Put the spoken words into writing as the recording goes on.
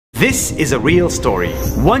This is a real story.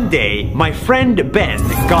 One day, my friend Ben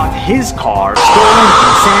got his car stolen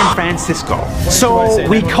in San Francisco. So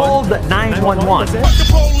we called 911.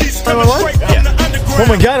 911? Yeah. Oh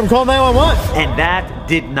my god, I'm calling 911. And that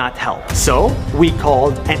did not help. So we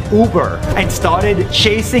called an Uber and started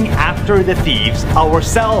chasing after the thieves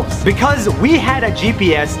ourselves because we had a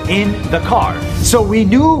GPS in the car. So we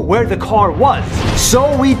knew where the car was.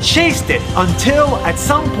 So we chased it until at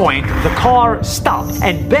some point the car stopped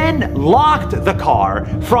and Ben locked the car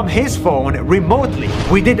from his phone remotely.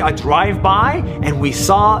 We did a drive-by and we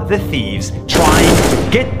saw the thieves trying to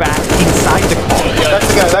get back inside the car.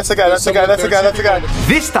 That's the guy.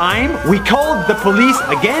 This time we called the police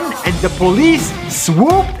again and the police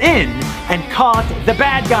swooped in and caught the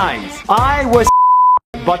bad guys. I was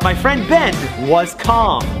but my friend Ben was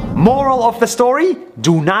calm. Moral of the story,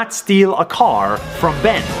 do not steal a car from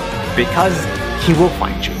Ben because he will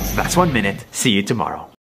find you. That's 1 minute. See you tomorrow.